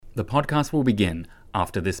The podcast will begin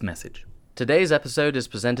after this message. Today's episode is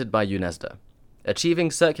presented by UNESDA. Achieving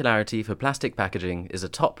circularity for plastic packaging is a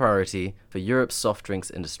top priority for Europe's soft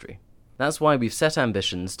drinks industry. That's why we've set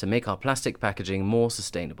ambitions to make our plastic packaging more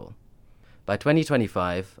sustainable. By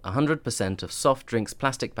 2025, 100% of soft drinks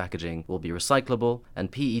plastic packaging will be recyclable,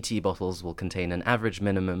 and PET bottles will contain an average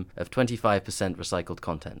minimum of 25% recycled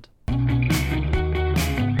content.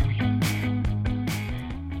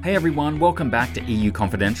 Hey everyone, welcome back to EU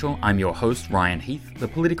Confidential. I'm your host, Ryan Heath, the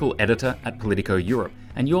political editor at Politico Europe,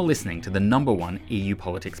 and you're listening to the #1 EU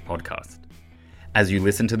politics podcast. As you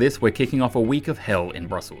listen to this, we're kicking off a week of hell in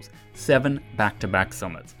Brussels. 7 back-to-back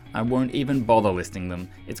summits. I won't even bother listing them,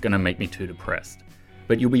 it's going to make me too depressed.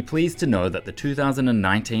 But you'll be pleased to know that the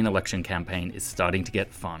 2019 election campaign is starting to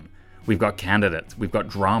get fun. We've got candidates, we've got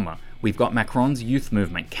drama, we've got Macron's youth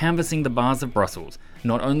movement canvassing the bars of Brussels,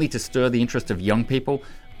 not only to stir the interest of young people,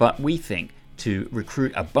 but we think to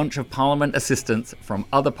recruit a bunch of parliament assistants from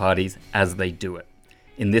other parties as they do it.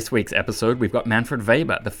 In this week's episode, we've got Manfred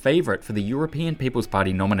Weber, the favourite for the European People's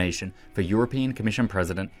Party nomination for European Commission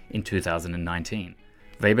President in 2019.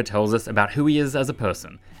 Weber tells us about who he is as a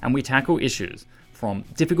person, and we tackle issues from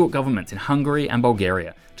difficult governments in Hungary and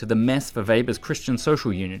Bulgaria to the mess for Weber's Christian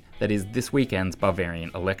Social Union that is this weekend's Bavarian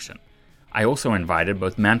election. I also invited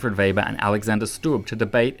both Manfred Weber and Alexander Stubb to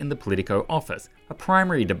debate in the Politico office, a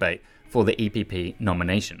primary debate for the EPP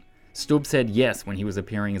nomination. Stubb said yes when he was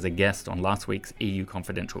appearing as a guest on last week's EU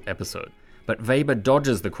Confidential episode, but Weber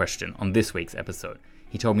dodges the question on this week's episode.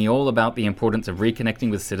 He told me all about the importance of reconnecting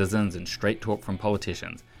with citizens and straight talk from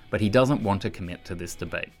politicians, but he doesn't want to commit to this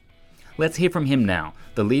debate. Let's hear from him now,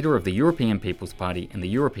 the leader of the European People's Party in the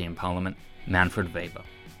European Parliament, Manfred Weber.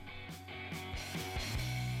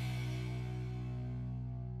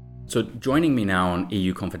 So joining me now on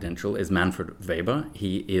EU Confidential is Manfred Weber.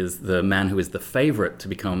 He is the man who is the favourite to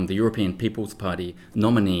become the European People's Party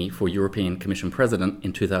nominee for European Commission President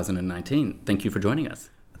in 2019. Thank you for joining us.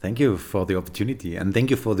 Thank you for the opportunity, and thank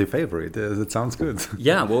you for the favourite. It sounds good.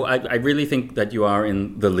 Yeah, well, I really think that you are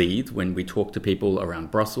in the lead when we talk to people around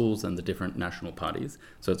Brussels and the different national parties.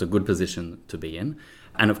 So it's a good position to be in.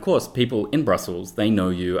 And of course, people in Brussels, they know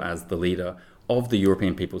you as the leader of the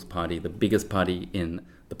European People's Party, the biggest party in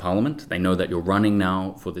the parliament. They know that you're running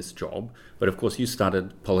now for this job. But of course, you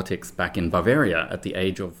started politics back in Bavaria at the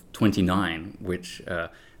age of 29, which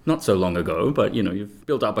not so long ago, but you've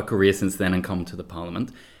built up a career since then and come to the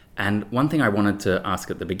parliament. And one thing I wanted to ask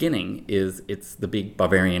at the beginning is it's the big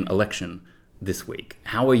Bavarian election this week.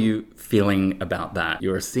 How are you feeling about that?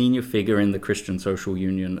 You're a senior figure in the Christian Social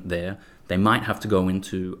Union there. They might have to go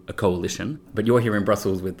into a coalition, but you're here in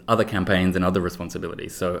Brussels with other campaigns and other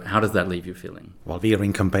responsibilities. So how does that leave you feeling? Well, we are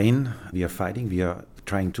in campaign, we are fighting, we are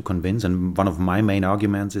trying to convince. And one of my main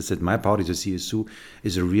arguments is that my party, the CSU,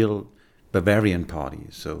 is a real Bavarian party.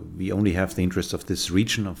 So we only have the interests of this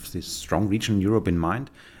region, of this strong region in Europe in mind.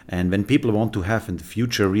 And when people want to have in the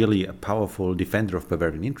future really a powerful defender of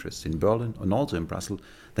Bavarian interests in Berlin and also in Brussels,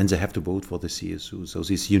 then they have to vote for the CSU. So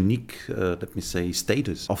this unique,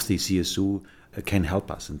 status of the CSU can help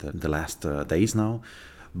us in the last days now.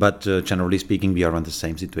 But generally speaking, we are in the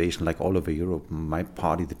same situation like all over Europe. My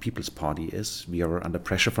party, the People's Party, is. We are under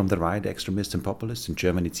pressure from the right, extremists and populists. In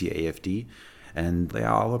Germany, it's the AfD. And they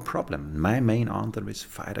are our problem. My main answer is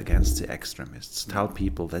fight against the extremists. Tell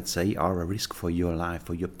people that they are a risk for your life,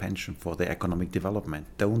 for your pension, for their economic development.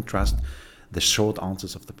 Don't trust the short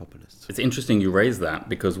answers of the populists. It's interesting you raise that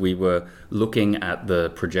because we were looking at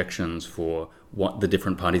the projections for what the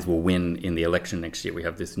different parties will win in the election next year. We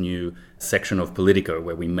have this new section of Politico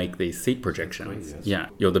where we make these seat projections. Yes. Yeah,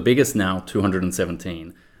 you're the biggest now,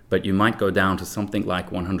 217. But you might go down to something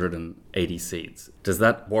like 180 seats. Does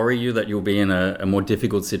that worry you that you'll be in a more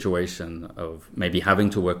difficult situation of maybe having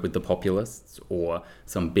to work with the populists or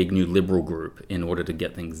some big new liberal group in order to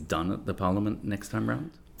get things done at the parliament next time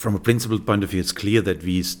round? From a principled point of view, it's clear that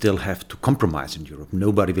we still have to compromise in Europe.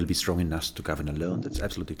 Nobody will be strong enough to govern alone. That's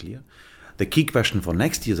absolutely clear. The key question for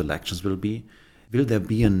next year's elections will be, will there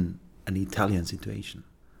be an Italian situation?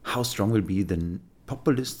 How strong will be the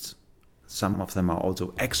populists? Some of them are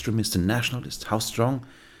also extremists and nationalists. How strong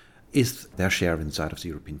is their share inside of the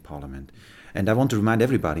European Parliament? And I want to remind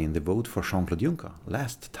everybody in the vote for Jean-Claude Juncker,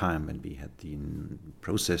 last time when we had the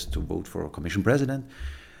process to vote for a Commission President,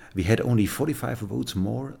 we had only 45 votes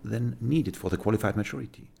more than needed for the qualified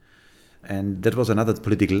majority. And that was another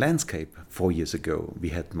political landscape 4 years ago. We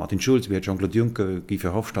had Martin Schulz, we had Jean-Claude Juncker, Guy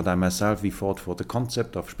Verhofstadt, and myself. We fought for the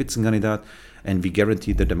concept of Spitzenkandidat, and we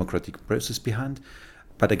guaranteed the democratic process behind.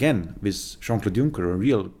 But again, with Jean-Claude Juncker, a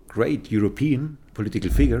real great European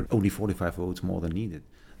political figure, only 45 votes more than needed.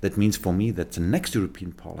 That means for me that the next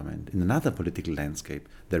European Parliament, in another political landscape,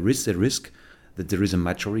 there is a risk that there is a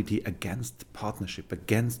majority against partnership,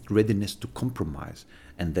 against readiness to compromise.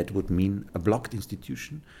 And that would mean a blocked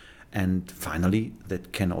institution. And finally,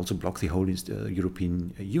 that can also block the whole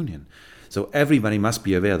European Union. So everybody must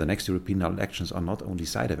be aware the next European elections are not only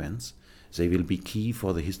side events, they will be key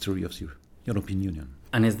for the history of the European Union.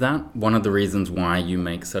 And is that one of the reasons why you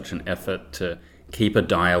make such an effort to keep a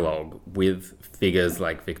dialogue with figures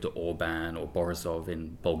like Viktor Orban or Borisov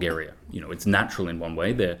in Bulgaria? You know, it's natural in one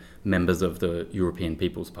way. They're members of the European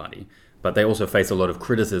People's Party, but they also face a lot of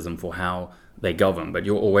criticism for how they govern. But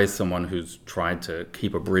you're always someone who's tried to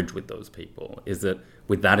keep a bridge with those people. Is it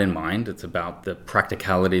with that in mind, it's about the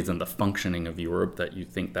practicalities and the functioning of Europe that you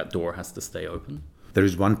think that door has to stay open? There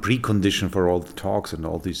is one precondition for all the talks and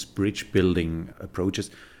all these bridge-building approaches,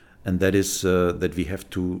 and that is that we have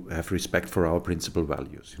to have respect for our principal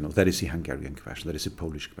values. You know, that is the Hungarian question, that is the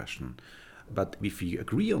Polish question. But if we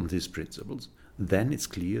agree on these principles, then it's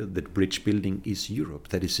clear that bridge building is Europe.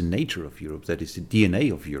 That is the nature of Europe. That is the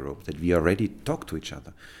DNA of Europe, that we are ready to talk to each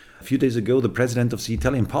other. A few days ago, the president of the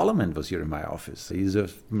Italian parliament was here in my office. He's a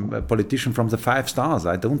politician from the Five Stars.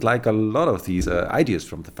 I don't like a lot of these ideas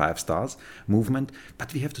from the Five Stars movement,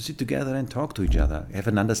 but we have to sit together and talk to each other, have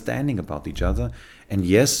an understanding about each other. And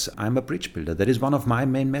yes, I'm a bridge builder. That is one of my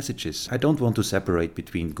main messages. I don't want to separate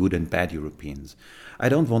between good and bad Europeans. I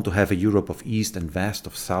don't want to have a Europe of East and West,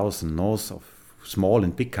 of South and North, of small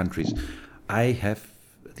and big countries. I have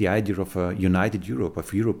the idea of a united Europe,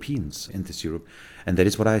 of Europeans in this Europe. And that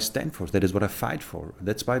is what I stand for. That is what I fight for.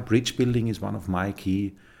 That's why bridge building is one of my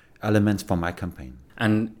key elements for my campaign.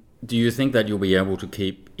 And do you think that you'll be able to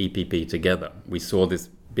keep EPP together? We saw this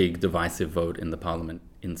big divisive vote in the parliament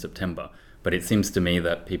in September, but it seems to me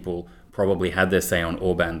that people probably had their say on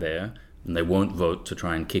Orban there, and they won't vote to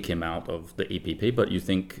try and kick him out of the EPP, but you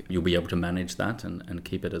think you'll be able to manage that and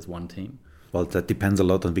keep it as one team? Well, that depends a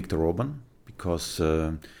lot on Viktor Orban, because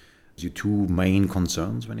the two main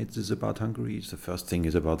concerns when it is about Hungary is the first thing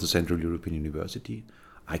is about the Central European University.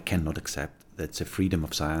 I cannot accept that the freedom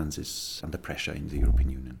of science is under pressure in the European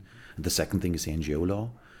Union. And the second thing is the NGO law.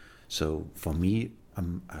 So for me, a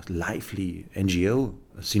lively NGO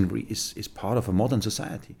scenery is part of a modern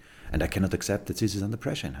society. And I cannot accept that this is under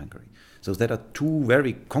pressure in Hungary. So there are two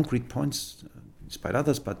very concrete points, despite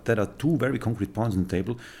others, but there are two very concrete points on the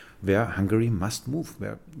table where Hungary must move,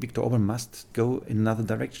 where Viktor Orban must go in another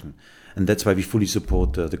direction. And that's why we fully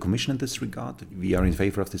support the Commission in this regard. We are in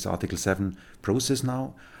favor of this Article 7 process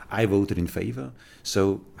now. I voted in favor.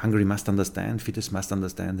 So Hungary must understand, Fidesz must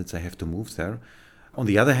understand that they have to move there. On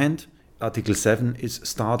the other hand, Article 7 is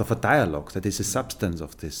start of a dialogue. That is the substance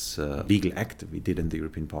of this legal act we did in the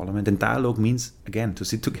European Parliament. And dialogue means, again, to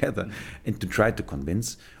sit together and to try to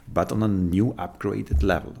convince, but on a new upgraded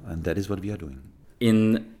level. And that is what we are doing.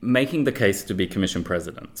 In making the case to be Commission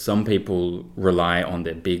President, some people rely on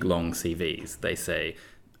their big, long CVs. They say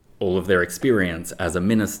all of their experience as a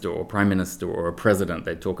minister or prime minister or a president.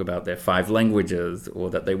 They talk about their 5 languages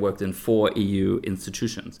or that they worked in 4 EU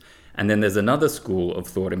institutions. And then there's another school of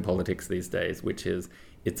thought in politics these days, which is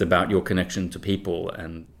it's about your connection to people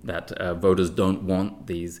and that voters don't want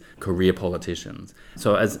these career politicians.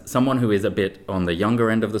 So as someone who is a bit on the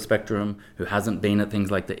younger end of the spectrum, who hasn't been at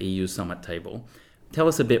things like the EU summit table, tell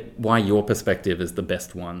us a bit why your perspective is the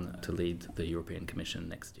best one to lead the European Commission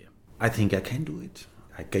next year. I think I can do it.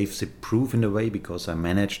 I gave the proof in a way because I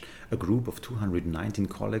managed a group of 219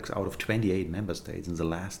 colleagues out of 28 member states in the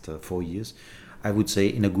last 4 years. I would say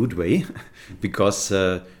in a good way, because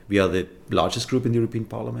we are the largest group in the European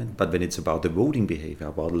Parliament, but when it's about the voting behavior,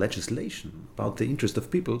 about legislation, about the interest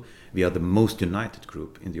of people, we are the most united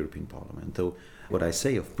group in the European Parliament. So what I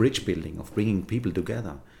say of bridge building, of bringing people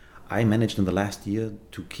together, I managed in the last year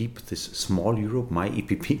to keep this small Europe, my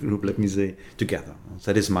EPP group, let me say, together.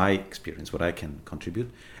 That is my experience, what I can contribute.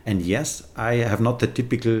 And yes, I have not the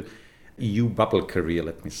typical EU bubble career,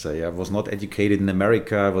 let me say. I was not educated in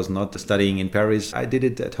America. I was not studying in Paris. I did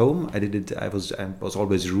it at home. I was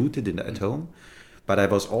always rooted at home. But I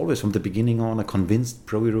was always from the beginning on a convinced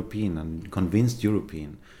pro-European and convinced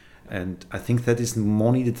European. And I think that is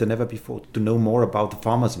more needed than ever before, to know more about the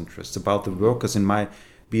farmers' interests, about the workers in my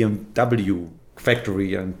BMW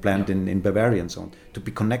factory and plant in Bavaria and so on, to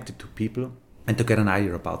be connected to people and to get an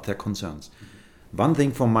idea about their concerns. One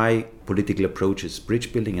thing for my political approach is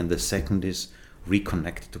bridge building, and the second is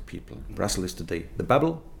reconnect to people. Brussels is today the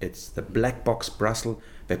bubble, it's the black box Brussels,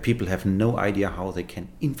 where people have no idea how they can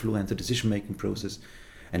influence the decision-making process.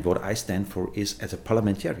 And what I stand for is, as a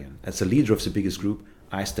parliamentarian, as a leader of the biggest group,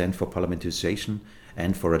 I stand for parliamentization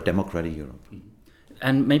and for a democratic Europe.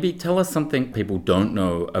 And maybe tell us something people don't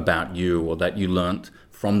know about you or that you learnt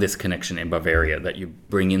from this connection in Bavaria that you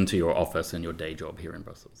bring into your office and your day job here in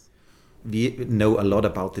Brussels. We know a lot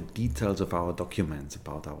about the details of our documents,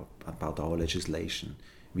 about our legislation.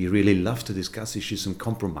 We really love to discuss issues and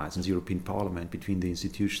compromise in the European Parliament between the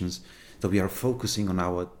institutions. So we are focusing on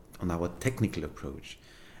our technical approach.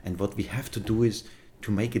 And what we have to do is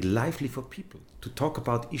to make it lively for people, to talk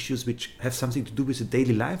about issues which have something to do with the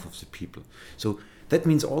daily life of the people. So that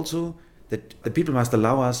means also that the people must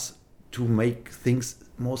allow us to make things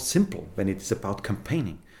more simple when it is about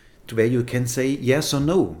campaigning, to where you can say yes or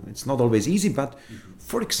no. It's not always easy, but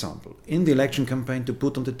for example, in the election campaign, to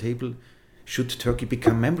put on the table, should Turkey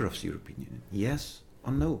become member of the European Union? Yes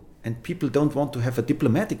or no? And people don't want to have a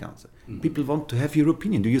diplomatic answer. People want to have your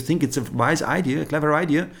opinion. Do you think it's a wise idea, a clever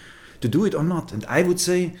idea to do it or not? And I would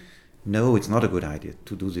say, no, it's not a good idea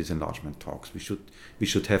to do these enlargement talks. We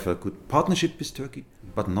should have a good partnership with Turkey,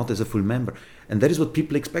 but not as a full member. And that is what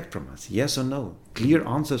people expect from us. Yes or no? Clear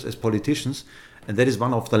answers as politicians. And that is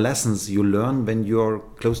one of the lessons you learn when you're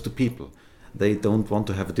close to people. They don't want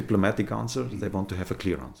to have a diplomatic answer, they want to have a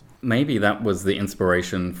clear answer. Maybe that was the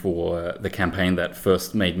inspiration for the campaign that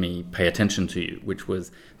first made me pay attention to you, which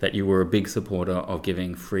was that you were a big supporter of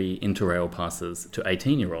giving free Interrail passes to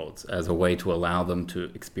 18-year-olds as a way to allow them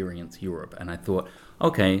to experience Europe. And I thought,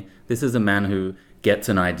 okay, this is a man who gets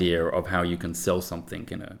an idea of how you can sell something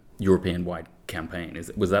in a European-wide campaign.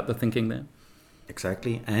 Was that the thinking there?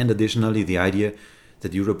 Exactly. And additionally, the idea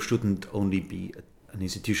that Europe shouldn't only be an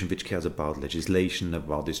institution which cares about legislation,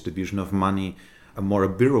 about distribution of money, a more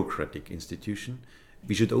bureaucratic institution.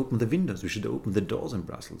 We should open the windows, we should open the doors in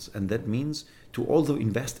Brussels. And that means to also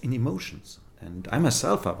invest in emotions. And I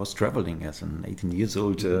myself, I was traveling as an 18 years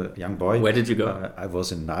old young boy. Where did you go? I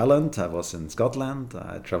was in Ireland, I was in Scotland,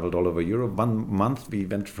 I traveled all over Europe. 1 month we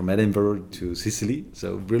went from Edinburgh to Sicily.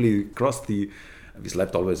 So really we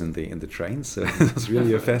slept always in the trains. So it was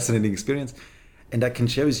really a fascinating experience. And I can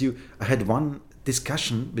share with you, I had one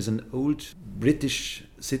discussion with an old British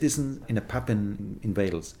citizen in a pub in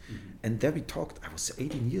Wales. And there we talked, I was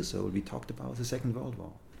 18 years old, we talked about the Second World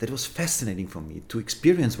War. That was fascinating for me, to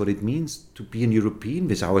experience what it means to be an European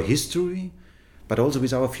with our history, but also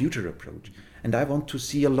with our future approach. And I want to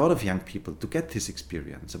see a lot of young people to get this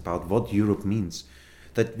experience about what Europe means.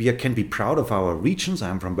 That we can be proud of our regions,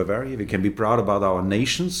 I'm from Bavaria, we can be proud about our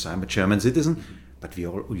nations, I'm a German citizen, but we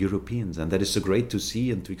are all Europeans, and that is so great to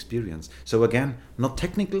see and to experience. So again, not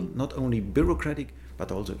technical, not only bureaucratic,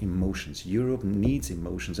 but also emotions. Europe needs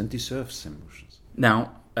emotions and deserves emotions.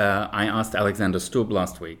 Now, I asked Alexander Stubb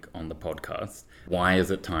last week on the podcast, why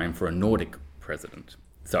is it time for a Nordic president?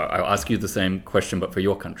 So I'll ask you the same question, but for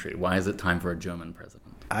your country. Why is it time for a German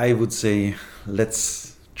president? I would say,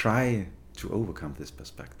 let's try to overcome this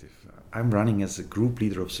perspective. I'm running as a group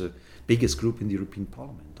leader of the biggest group in the European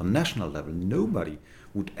Parliament. On national level, nobody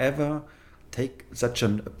would ever take such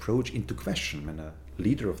an approach into question when a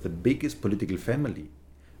leader of the biggest political family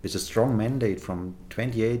with a strong mandate from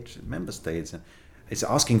 28 member states is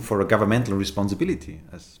asking for a governmental responsibility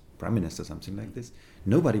as prime minister, something like this.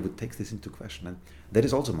 Nobody would take this into question. And that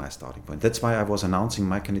is also my starting point. That's why I was announcing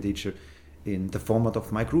my candidature in the format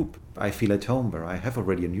of my group. I feel at home where I have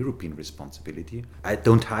already an European responsibility. I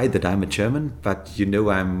don't hide that I'm a German, but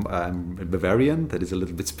I'm a Bavarian. That is a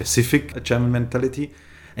little bit specific, a German mentality.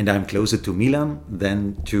 And I'm closer to Milan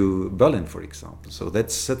than to Berlin, for example. So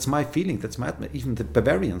that's my feeling. Even the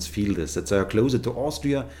Bavarians feel this, that they are closer to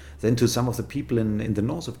Austria than to some of the people in the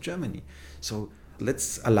north of Germany. So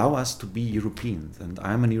let's allow us to be Europeans. And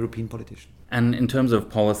I'm an European politician. And in terms of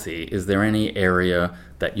policy, is there any area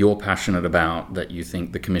that you're passionate about that you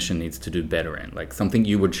think the Commission needs to do better in? Like something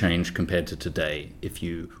you would change compared to today if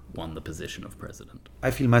you won the position of president?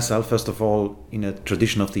 I feel myself, first of all, in a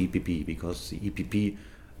tradition of the EPP, because the EPP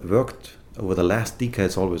worked over the last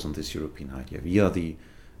decades always on this European idea. We are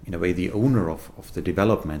in a way, the owner of the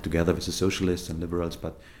development together with the socialists and liberals,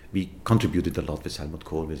 but we contributed a lot with Helmut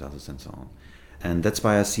Kohl, with others and so on. And that's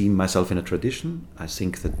why I see myself in a tradition. I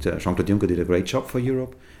think that Jean-Claude Juncker did a great job for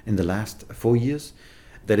Europe in the last 4 years.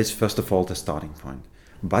 That is, first of all, the starting point.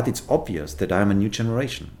 But it's obvious that I'm a new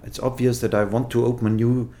generation. It's obvious that I want to open a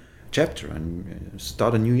new chapter and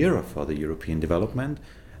start a new era for the European development.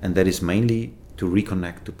 And that is mainly to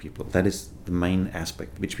reconnect to people. That is the main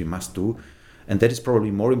aspect which we must do. And that is probably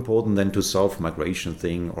more important than to solve migration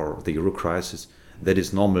thing or the Euro crisis. That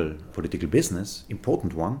is normal political business,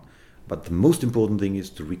 important one. But the most important thing is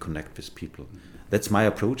to reconnect with people. That's my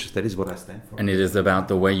approach. That is what I stand for. And it is about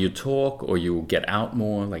the way you talk, or you will get out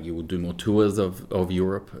more, like you will do more tours of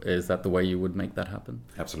Europe. Is that the way you would make that happen?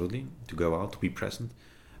 Absolutely. To go out, to be present.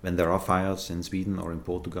 When there are fires in Sweden or in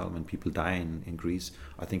Portugal, when people die in Greece,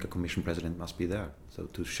 I think a Commission President must be there. So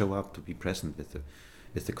to show up, to be present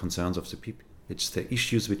with the concerns of the people. It's the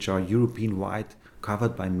issues which are European-wide,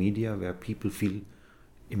 covered by media, where people feel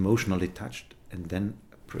emotionally touched, and then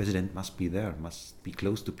a president must be there, must be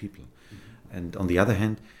close to people. Mm-hmm. And on the other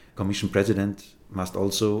hand, Commission President must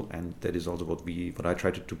also, and that is also what I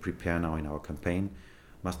try to prepare now in our campaign,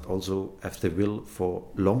 must also have the will for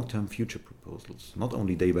long-term future proposals, not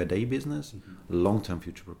only day-by-day business, long-term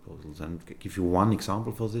future proposals. And I'll give you one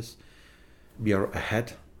example for this. We are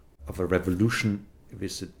ahead of a revolution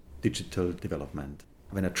with the digital development.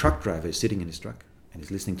 When a truck driver is sitting in his truck and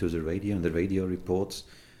is listening to the radio, and the radio reports,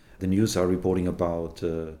 the news are reporting about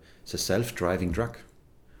the self-driving truck.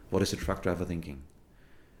 What is the truck driver thinking?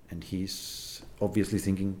 And he's obviously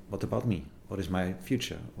thinking, what about me? What is my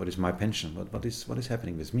future? What is my pension? What is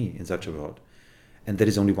happening with me in such a world? And that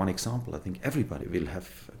is only one example. I think everybody will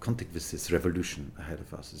have contact with this revolution ahead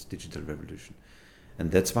of us, this digital revolution.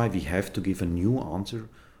 And that's why we have to give a new answer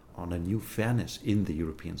on a new fairness in the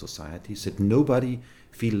European society, so that nobody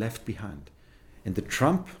feel left behind. In the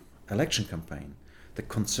Trump election campaign, the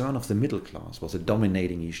concern of the middle class was a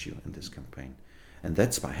dominating issue in this campaign. And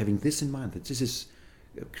that's why, having this in mind, that this is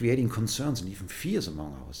creating concerns and even fears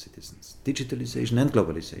among our citizens, digitalization and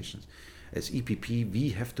globalization. As EPP, we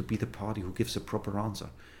have to be the party who gives a proper answer.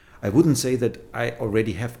 I wouldn't say that I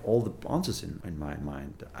already have all the answers in my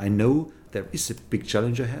mind. I know there is a big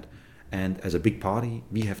challenge ahead, and as a big party,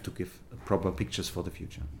 we have to give proper pictures for the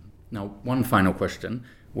future. Now, one final question.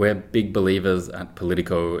 We're big believers at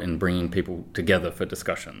Politico in bringing people together for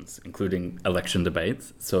discussions, including election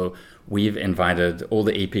debates. So we've invited all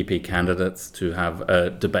the EPP candidates to have a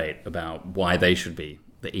debate about why they should be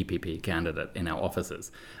the EPP candidate in our offices.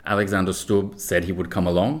 Alexander Stubb said he would come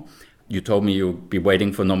along. You told me you'll be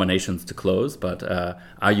waiting for nominations to close, but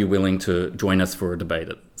are you willing to join us for a debate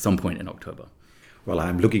at some point in October? Well,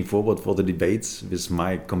 I'm looking forward for the debates with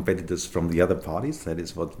my competitors from the other parties. That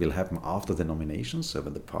is what will happen after the nominations, so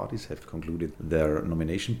when the parties have concluded their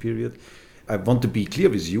nomination period. I want to be clear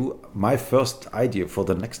with you. My first idea for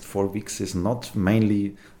the next 4 weeks is not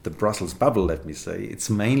mainly the Brussels bubble, let me say.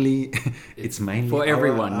 It's mainly for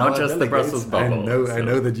everyone, not just the Brussels bubble. I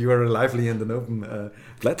know that you are a lively and an open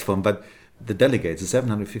platform, but the delegates, the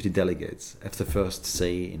 750 delegates, have the first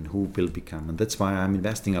say in who will become. And that's why I'm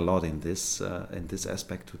investing a lot in this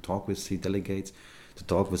aspect, to talk with the delegates, to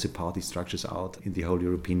talk with the party structures out in the whole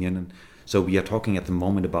European Union. So we are talking at the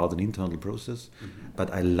moment about an internal process,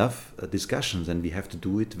 but I love discussions, and we have to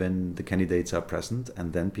do it when the candidates are present,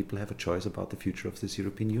 and then people have a choice about the future of this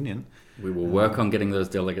European Union. We will work on getting those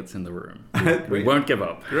delegates in the room. We won't give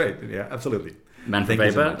up. Great, yeah, absolutely. Manfred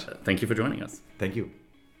Weber, thank you for joining us. Thank you.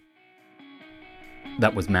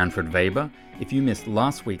 That was Manfred Weber. If you missed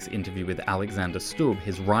last week's interview with Alexander Stubb,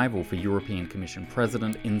 his rival for European Commission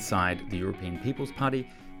President inside the European People's Party,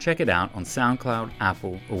 check it out on SoundCloud,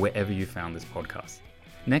 Apple, or wherever you found this podcast.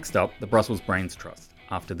 Next up, the Brussels Brains Trust,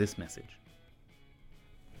 after this message.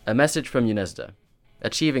 A message from UNESDA.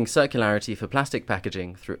 Achieving circularity for plastic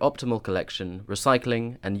packaging through optimal collection,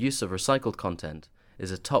 recycling, and use of recycled content is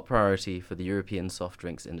a top priority for the European soft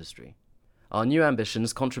drinks industry. Our new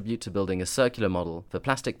ambitions contribute to building a circular model for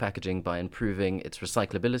plastic packaging by improving its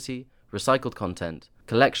recyclability, recycled content,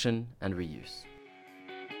 collection, and reuse.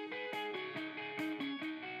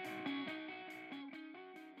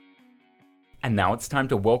 And now it's time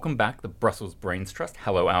to welcome back the Brussels Brains Trust.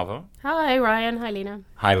 Hello, Alva. Hi, Ryan. Hi, Lena.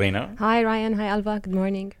 Hi, Lena. Hi, Ryan. Hi, Alva. Good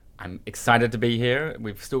morning. I'm excited to be here.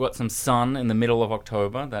 We've still got some sun in the middle of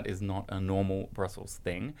October. That is not a normal Brussels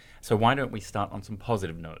thing. So why don't we start on some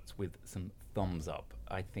positive notes with some thumbs up?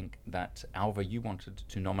 I think that, Alva, you wanted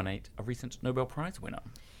to nominate a recent Nobel Prize winner.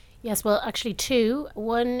 Yes, well, actually two.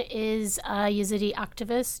 One is a Yazidi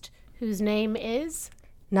activist whose name is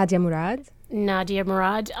Nadia Murad,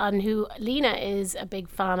 and who Lena is a big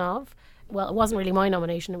fan of. Well, it wasn't really my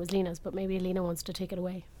nomination, it was Lena's, but maybe Lena wants to take it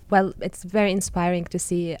away. Well, it's very inspiring to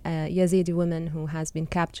see a Yazidi woman who has been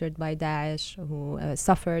captured by Daesh, who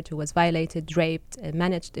suffered, who was violated, raped,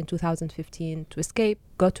 managed in 2015 to escape,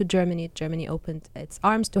 go to Germany. Germany opened its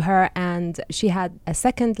arms to her, and she had a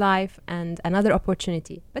second life and another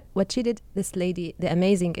opportunity. But what she did, this lady, the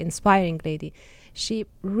amazing, inspiring lady, she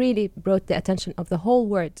really brought the attention of the whole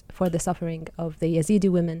world for the suffering of the Yazidi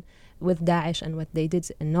women with Daesh and what they did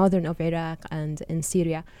in northern of Iraq and in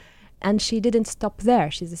Syria. And she didn't stop there.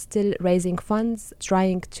 She's still raising funds,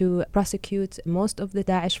 trying to prosecute most of the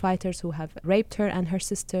Daesh fighters who have raped her and her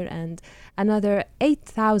sister and another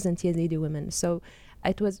 8,000 Yazidi women. So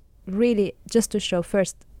it was really just to show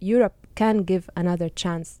first, Europe can give another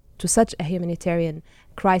chance to such a humanitarian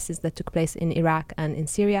crisis that took place in Iraq and in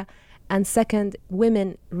Syria. And second,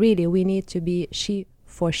 women, really, we need to be she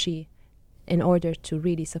for she in order to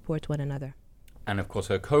really support one another. And of course,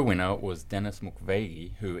 her co-winner was Denis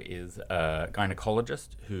Mukwege, who is a gynecologist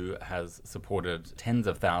who has supported tens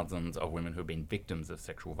of thousands of women who have been victims of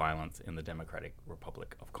sexual violence in the Democratic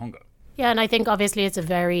Republic of Congo. Yeah, and I think obviously it's a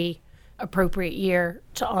very appropriate year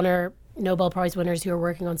to honour Nobel Prize winners who are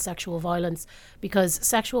working on sexual violence, because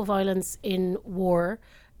sexual violence in war,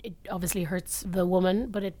 it obviously hurts the woman,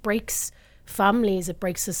 but it breaks families, it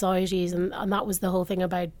breaks societies, and that was the whole thing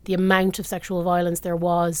about the amount of sexual violence there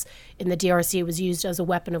was in the DRC. It was used as a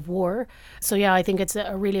weapon of war. So yeah, I think it's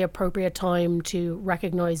a really appropriate time to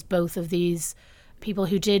recognise both of these people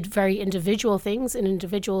who did very individual things in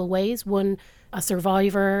individual ways. One, a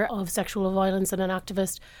survivor of sexual violence and an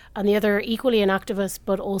activist, and the other equally an activist,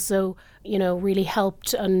 but also, you know, really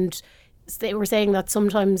helped. And they were saying that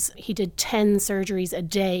sometimes he did 10 surgeries a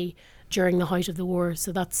day during the height of the war.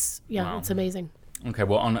 So that's, Wow. It's amazing. Okay,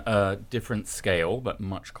 well, on a different scale, but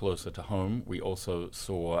much closer to home, we also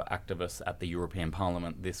saw activists at the European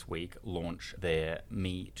Parliament this week launch their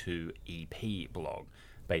Me Too EP blog,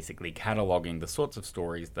 basically cataloguing the sorts of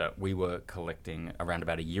stories that we were collecting around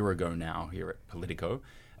about a year ago now here at Politico,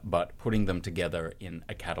 but putting them together in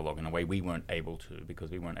a catalogue in a way we weren't able to,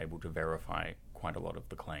 because we weren't able to verify quite a lot of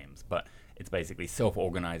the claims. But it's basically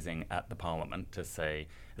self-organizing at the Parliament to say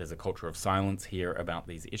there's a culture of silence here about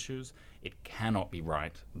these issues. It cannot be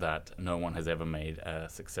right that no one has ever made a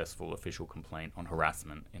successful official complaint on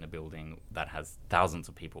harassment in a building that has thousands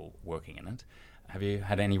of people working in it. Have you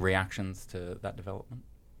had any reactions to that development?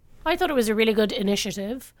 I thought it was a really good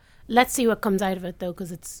initiative. Let's see what comes out of it, though,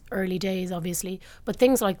 because it's early days, obviously. But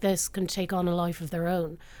things like this can take on a life of their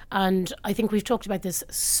own. And I think we've talked about this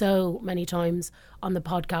so many times on the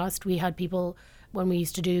podcast. We had people, when we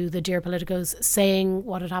used to do the Dear Politicos, saying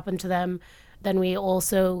what had happened to them. Then we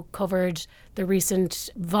also covered the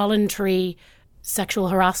recent voluntary sexual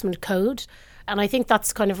harassment code. And I think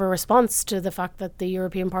that's kind of a response to the fact that the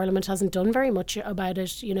European Parliament hasn't done very much about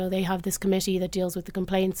it. You know, they have this committee that deals with the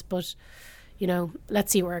complaints, but, you know,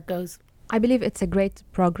 let's see where it goes. I believe it's a great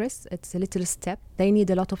progress. It's a little step. They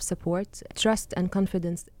need a lot of support. Trust and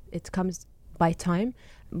confidence, it comes by time.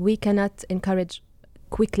 We cannot encourage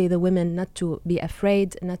quickly the women not to be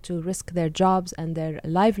afraid, not to risk their jobs and their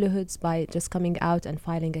livelihoods by just coming out and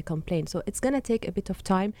filing a complaint. So it's going to take a bit of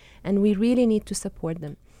time, and we really need to support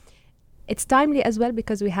them. It's timely as well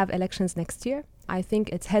because we have elections next year. I think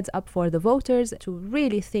it's heads up for the voters to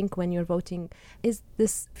really think when you're voting, is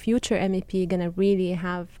this future MEP going to really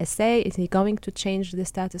have a say? Is he going to change the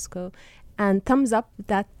status quo? And thumbs up,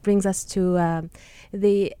 that brings us to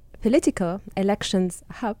the Politico Elections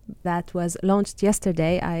Hub that was launched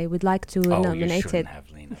yesterday. I would like to nominate you it.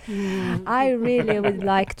 Have, Lena. I really would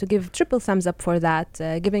like to give triple thumbs up for that,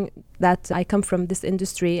 given that I come from this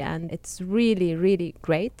industry, and it's really, really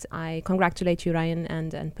great. I congratulate you, Ryan,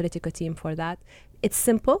 and Politico team for that. It's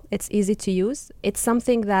simple, it's easy to use. It's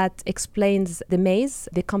something that explains the maze,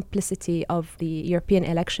 the complicity of the European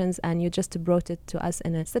elections, and you just brought it to us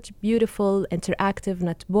in such beautiful, interactive,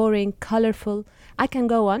 not boring, colorful. I can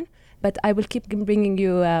go on, but I will keep bringing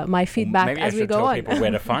you my feedback as we go on. Maybe I should tell people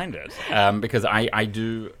where to find it, because I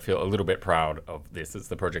do feel a little bit proud of this. It's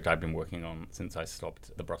the project I've been working on since I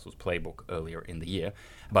stopped the Brussels Playbook earlier in the year.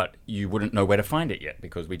 But you wouldn't know where to find it yet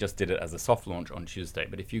because we just did it as a soft launch on Tuesday.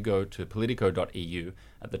 But if you go to politico.eu,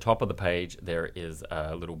 at the top of the page, there is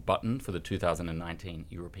a little button for the 2019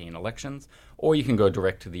 European elections, or you can go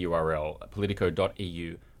direct to the URL,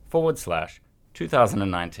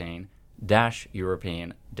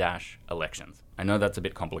 politico.eu/2019-European-elections. I know that's a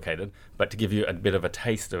bit complicated, but to give you a bit of a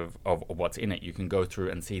taste of what's in it, you can go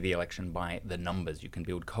through and see the election by the numbers. You can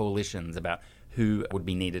build coalitions about who would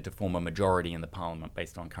be needed to form a majority in the parliament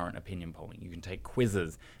based on current opinion polling. You can take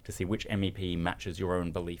quizzes to see which MEP matches your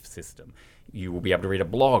own belief system. You will be able to read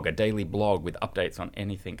a daily blog with updates on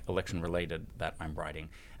anything election related that I'm writing.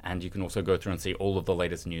 And you can also go through and see all of the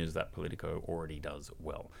latest news that Politico already does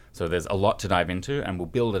well. So there's a lot to dive into, and we'll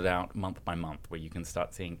build it out month by month, where you can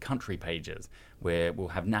start seeing country pages, where we'll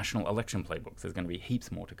have national election playbooks. There's going to be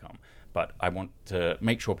heaps more to come. But I want to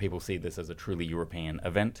make sure people see this as a truly European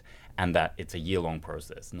event, and that it's a year-long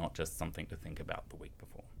process, not just something to think about the week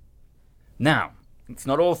before. Now, it's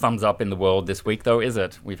not all thumbs up in the world this week, though, is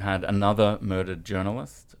it? We've had another murdered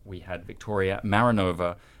journalist. We had Victoria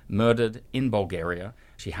Marinova murdered in Bulgaria.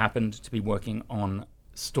 She happened to be working on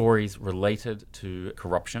stories related to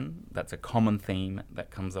corruption. That's a common theme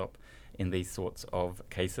that comes up in these sorts of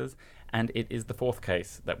cases. And it is the fourth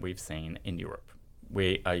case that we've seen in Europe.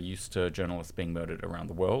 We are used to journalists being murdered around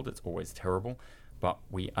the world. It's always terrible. But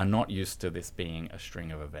we are not used to this being a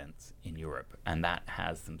string of events in Europe. And that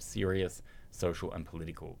has some serious social and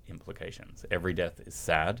political implications. Every death is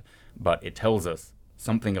sad, but it tells us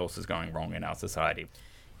something else is going wrong in our society.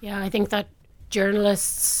 Yeah, I think that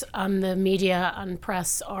journalists and the media and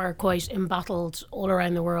press are quite embattled all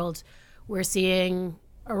around the world. We're seeing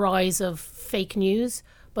a rise of fake news,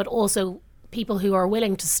 but also people who are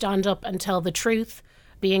willing to stand up and tell the truth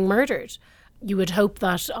being murdered. You would hope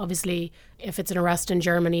that, obviously, if it's an arrest in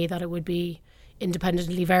Germany, that it would be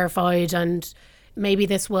independently verified, and maybe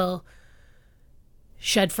this will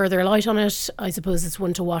shed further light on it. I suppose it's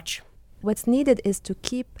one to watch. What's needed is to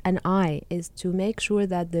keep an eye, is to make sure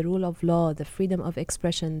that the rule of law, the freedom of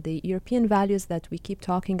expression, the European values that we keep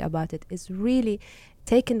talking about, it is really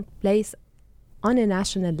taking place on a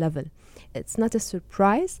national level. It's not a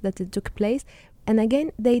surprise that it took place. And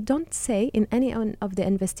again, they don't say in any of the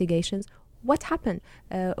investigations what happened,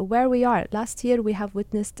 where we are. Last year, we have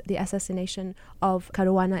witnessed the assassination of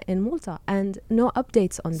Caruana in Malta, and no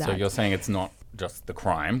updates on that. So you're saying it's not just the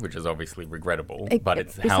crime, which is obviously regretable, but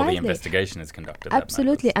it's precisely how the investigation is conducted.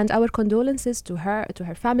 Absolutely, and our condolences to her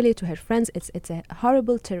family, to her friends. It's a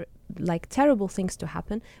horrible, terrible things to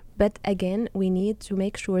happen. But again, we need to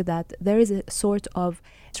make sure that there is a sort of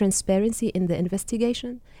transparency in the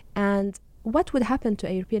investigation. And what would happen to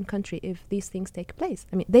a European country if these things take place?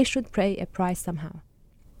 I mean, they should pay a price somehow.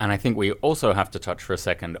 And I think we also have to touch for a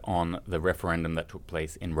second on the referendum that took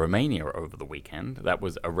place in Romania over the weekend. That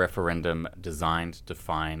was a referendum designed to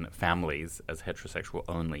define families as heterosexual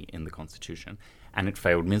only in the constitution, and it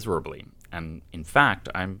failed miserably. And in fact,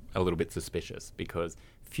 I'm a little bit suspicious because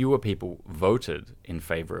fewer people voted in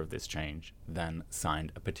favor of this change than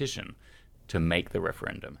signed a petition to make the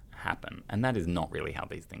referendum happen. And that is not really how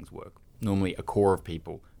these things work. Normally, a core of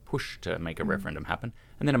people push to make a referendum happen,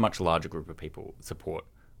 and then a much larger group of people support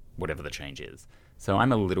whatever the change is. So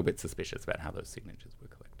I'm a little bit suspicious about how those signatures were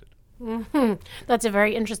collected. Mm-hmm. That's a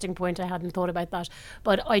very interesting point. I hadn't thought about that.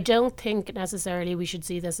 But I don't think necessarily we should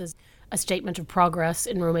see this as a statement of progress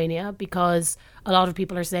in Romania, because a lot of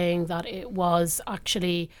people are saying that it was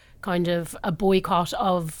actually kind of a boycott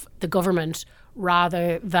of the government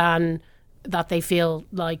rather than that they feel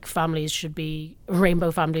like families should be rainbow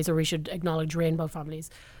families, or we should acknowledge rainbow families.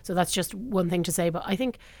 So that's just one thing to say. But I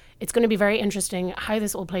think it's going to be very interesting how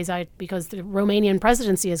this all plays out, because the Romanian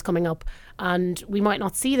presidency is coming up and we might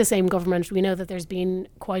not see the same government. We know that there's been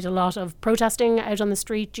quite a lot of protesting out on the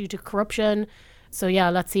street due to corruption. So yeah,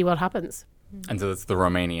 let's see what happens. And so it's the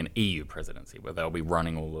Romanian EU presidency where they'll be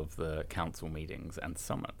running all of the council meetings and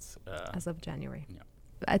summits. As of January. Yeah.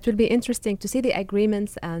 It will be interesting to see the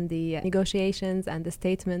agreements and the negotiations and the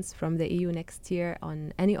statements from the EU next year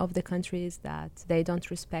on any of the countries that they don't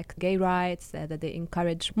respect gay rights, that they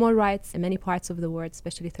encourage more rights in many parts of the world,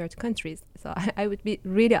 especially third countries. So I would be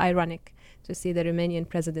really ironic to see the Romanian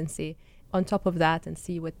presidency on top of that and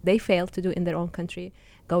see what they failed to do in their own country,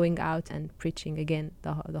 going out and preaching again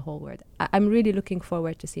the whole world. I'm really looking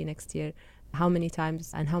forward to see next year how many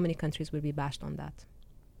times and how many countries will be bashed on that.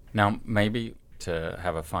 Now, maybe to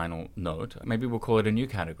have a final note, maybe we'll call it a new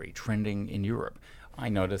category, trending in Europe. I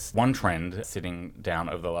noticed one trend sitting down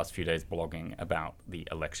over the last few days blogging about the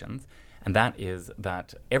elections, and that is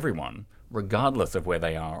that everyone, regardless of where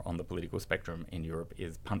they are on the political spectrum in Europe,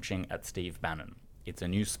 is punching at Steve Bannon. It's a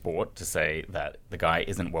new sport to say that the guy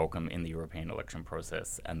isn't welcome in the European election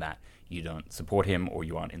process and that you don't support him or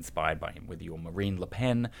you aren't inspired by him, whether you're Marine Le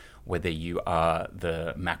Pen, whether you are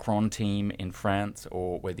the Macron team in France,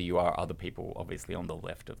 or whether you are other people, obviously, on the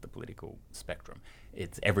left of the political spectrum.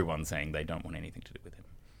 It's everyone saying they don't want anything to do with him.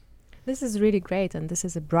 This is really great, and this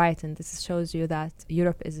is bright, and this shows you that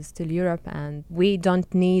Europe is still Europe, and we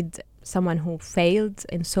don't need someone who failed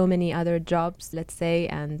in so many other jobs, let's say,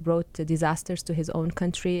 and brought disasters to his own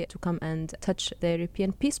country to come and touch the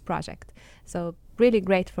European peace project. So really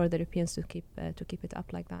great for the Europeans to keep it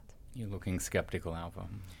up like that. You're looking skeptical, Alva.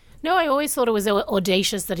 No, I always thought it was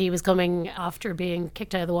audacious that he was coming after being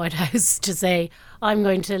kicked out of the White House to say, I'm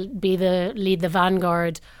going to lead the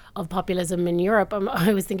vanguard of populism in Europe.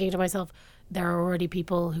 I was thinking to myself, there are already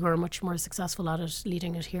people who are much more successful at it,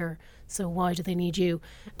 leading it here. So why do they need you?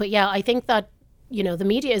 But yeah, I think that, the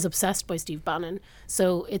media is obsessed by Steve Bannon.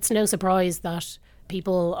 So it's no surprise that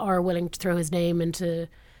people are willing to throw his name into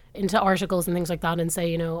articles and things like that and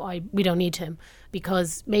say, we don't need him,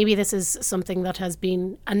 because maybe this is something that has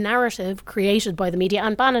been a narrative created by the media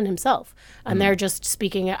and Bannon himself, and they're just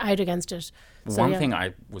speaking out against it. One thing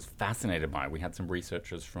I was fascinated by, we had some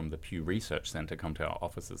researchers from the Pew Research Center come to our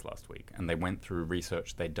offices last week, and they went through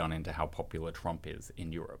research they'd done into how popular Trump is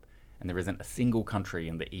in Europe. and there isn't a single country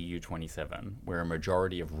in the EU 27 where a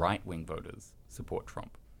majority of right-wing voters support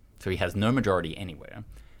Trump. So he has no majority anywhere.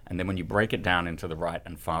 And then when you break it down into the right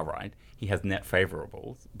and far right, he has net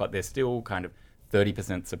favorables, but there's still kind of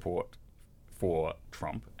 30% support for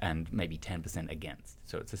Trump and maybe 10% against.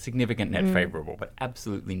 So it's a significant net favorable, but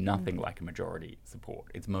absolutely nothing like a majority support.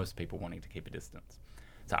 It's most people wanting to keep a distance.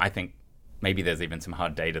 So I think maybe there's even some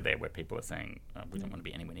hard data there where people are saying, we don't want to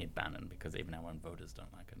be anywhere near Bannon because even our own voters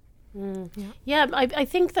don't like it. Yeah, I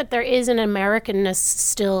think that there is an Americanness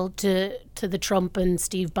still to the Trump and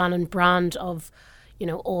Steve Bannon brand of,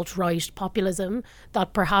 alt-right populism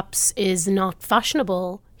that perhaps is not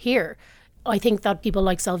fashionable here. I think that people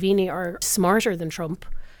like Salvini are smarter than Trump.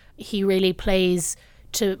 He really plays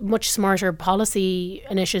to much smarter policy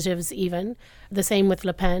initiatives even. The same with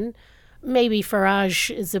Le Pen. Maybe Farage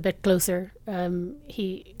is a bit closer.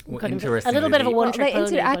 He kind of a little bit of a one-trick pony.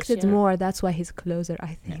 They interacted more. That's why he's closer,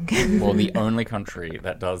 I think. Yeah. Well, the only country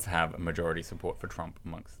that does have a majority support for Trump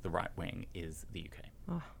amongst the right wing is the UK.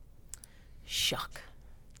 Oh. Shock.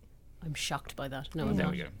 I'm shocked by that. No, there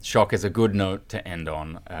we go. Shock is a good note to end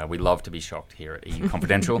on. We love to be shocked here at EU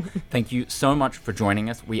Confidential. Thank you so much for joining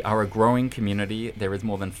us. We are a growing community. There is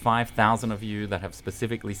more than 5,000 of you that have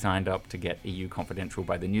specifically signed up to get EU Confidential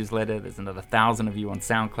by the newsletter. There's another 1,000 of you on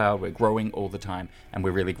SoundCloud. We're growing all the time, and we're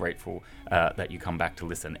really grateful that you come back to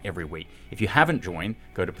listen every week. If you haven't joined,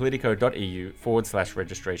 go to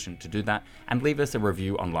politico.eu/registration to do that, and leave us a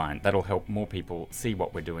review online. That'll help more people see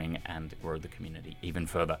what we're doing and grow the community even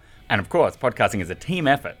further. And of course, podcasting is a team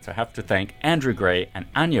effort, so I have to thank Andrew Gray and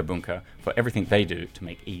Anya Bunker for everything they do to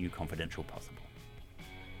make EU Confidential possible.